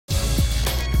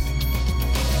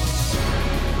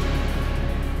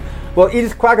Well,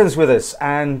 Edith Quaggin's with us,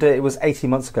 and it was 18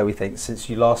 months ago, we think, since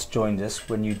you last joined us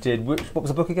when you did, what was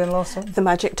the book again last time? The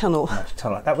Magic Tunnel. The Magic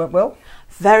Tunnel. That went well?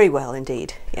 Very well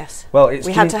indeed, yes. Well,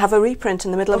 we had to have a reprint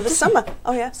in the middle of the summer.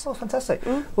 Oh, yes. Oh, fantastic.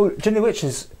 Well, Jinny the Witch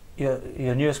is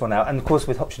your newest one now, and of course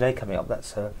with Option A coming up,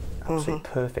 that's absolutely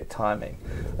perfect timing.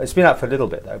 It's been out for a little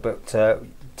bit though, but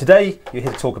today you're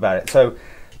here to talk about it. So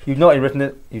you've not only written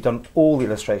it, you've done all the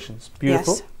illustrations.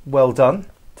 Beautiful. Yes. Well done.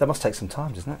 That must take some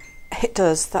time, doesn't it? It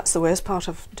does. That's the worst part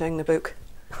of doing the book.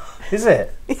 Is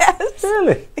it? Yes.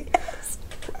 Really? Yes.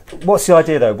 What's the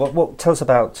idea though? What tell us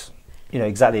about,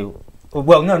 exactly,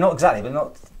 well, no, not exactly, but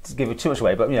not to give it too much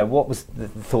away, but what was the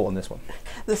thought on this one?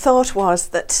 The thought was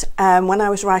that when I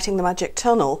was writing The Magic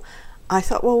Tunnel, I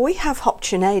thought, well, we have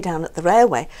Option A down at the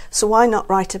railway, so why not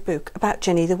write a book about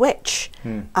Jinny the Witch?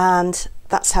 And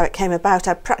that's how it came about.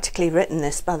 I'd practically written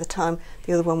this by the time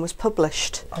the other one was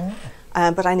published. Oh.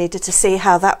 But I needed to see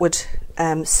how that would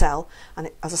sell,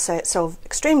 and as I say, it sold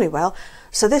extremely well.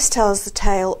 So this tells the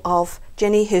tale of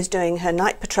Jinny, who's doing her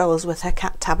night patrols with her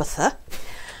cat Tabitha,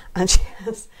 and she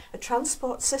has a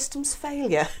transport systems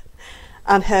failure,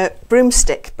 and her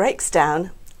broomstick breaks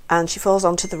down and she falls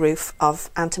onto the roof of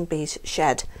Ant and Bee's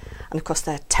shed, and of course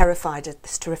they're terrified at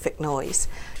this terrific noise,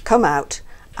 come out,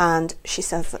 and she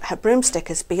says that her broomstick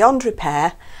is beyond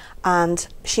repair and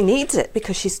she needs it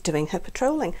because she's doing her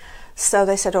patrolling. So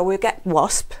they said, oh, we'll get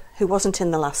Wasp, who wasn't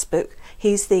in the last book.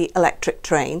 He's the electric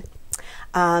train.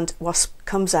 And Wasp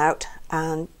comes out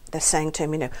and they're saying to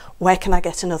him, where can I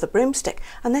get another broomstick?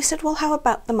 And they said, well, how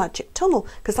about the Magic Tunnel?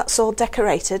 Because that's all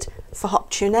decorated for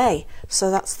Option A. So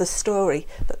that's the story,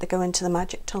 that they go into the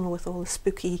Magic Tunnel with all the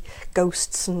spooky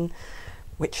ghosts and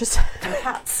witches and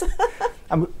cats.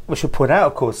 And we should point out,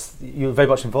 of course, you're very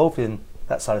much involved in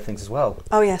that side of things as well.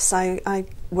 Oh, yes, I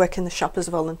work in the shop as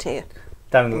a volunteer.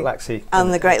 Down in the Laxey.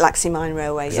 And the Great Laxey Mine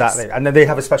Railway, exactly. Yes. And then they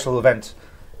have a special event.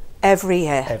 Every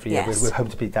year. Every year. Yes. We're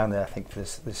hoping to be down there, I think, for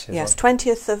this year. Yes,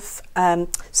 20th of,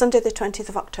 Sunday the 20th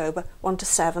of October, 1 to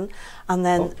 7, and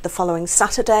then the following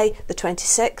Saturday, the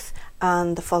 26th,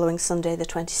 and the following Sunday, the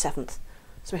 27th.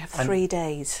 So we have 3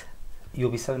 days.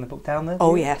 You'll be selling the book down there?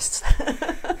 Oh, yes.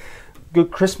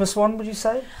 Good Christmas one, would you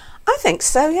say? I think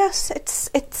so, yes.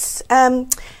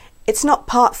 It's not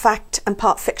part fact and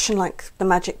part fiction like The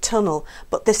Magic Tunnel,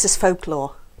 but this is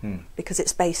folklore because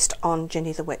it's based on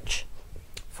Jinny the Witch.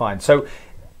 Fine. So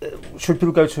should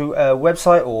people go to a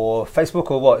website or Facebook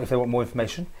or what if they want more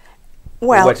information?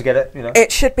 Well, where to get it?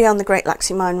 It should be on the Great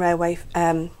Laxey Mine Railway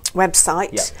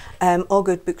website. Yeah. All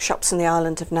good bookshops in the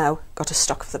island have now got a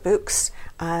stock of the books,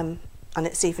 and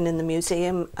it's even in the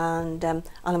museum and Isle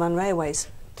of Man Railways.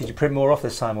 Did you print more off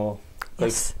this time, or?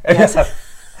 Yes. Yes.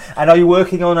 And are you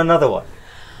working on another one?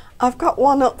 I've got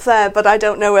one up there, but I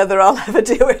don't know whether I'll ever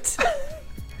do it.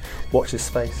 Watch this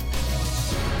space.